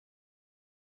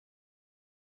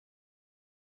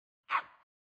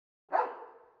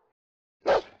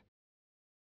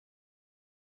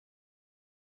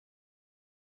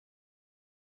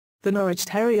The Norwich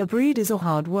Terrier breed is a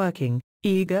hard-working,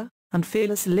 eager, and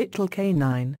fearless little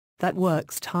canine that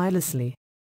works tirelessly.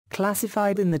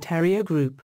 Classified in the Terrier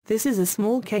group, this is a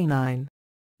small canine.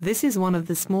 This is one of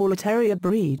the smaller Terrier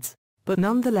breeds, but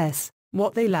nonetheless,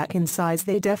 what they lack in size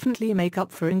they definitely make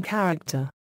up for in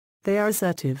character. They are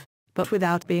assertive, but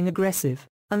without being aggressive,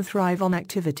 and thrive on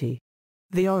activity.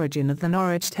 The origin of the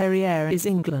Norwich Terrier is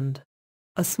England.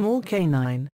 A small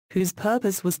canine, whose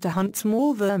purpose was to hunt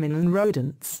small vermin and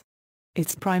rodents.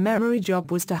 Its primary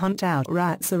job was to hunt out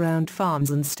rats around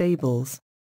farms and stables.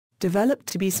 Developed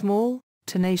to be small,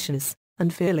 tenacious,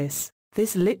 and fearless,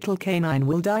 this little canine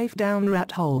will dive down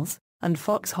rat holes and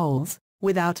foxholes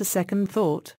without a second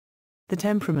thought. The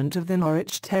temperament of the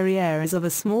Norwich Terrier is of a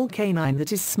small canine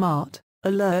that is smart,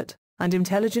 alert, and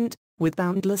intelligent, with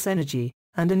boundless energy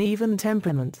and an even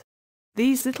temperament.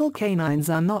 These little canines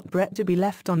are not bred to be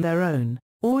left on their own,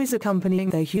 always accompanying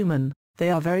their human. They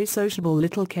are very sociable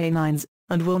little canines,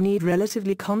 and will need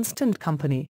relatively constant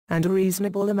company, and a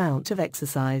reasonable amount of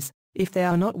exercise, if they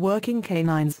are not working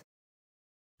canines.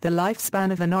 The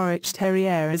lifespan of a Norwich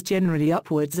Terrier is generally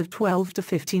upwards of 12 to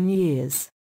 15 years.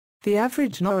 The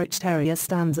average Norwich Terrier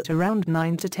stands at around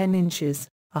 9 to 10 inches,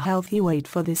 a healthy weight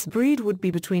for this breed would be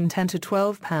between 10 to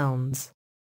 12 pounds.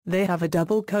 They have a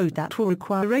double coat that will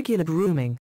require regular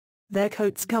grooming. Their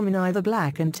coats come in either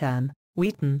black and tan,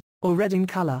 wheaten, or red in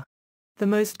color. The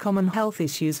most common health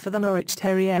issues for the Norwich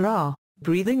Terrier are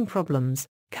breathing problems,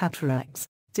 cataracts,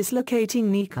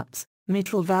 dislocating kneecaps,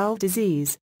 mitral valve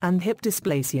disease, and hip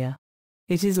dysplasia.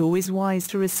 It is always wise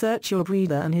to research your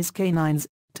breeder and his canines,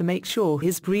 to make sure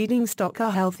his breeding stock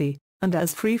are healthy, and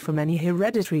as free from any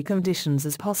hereditary conditions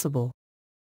as possible.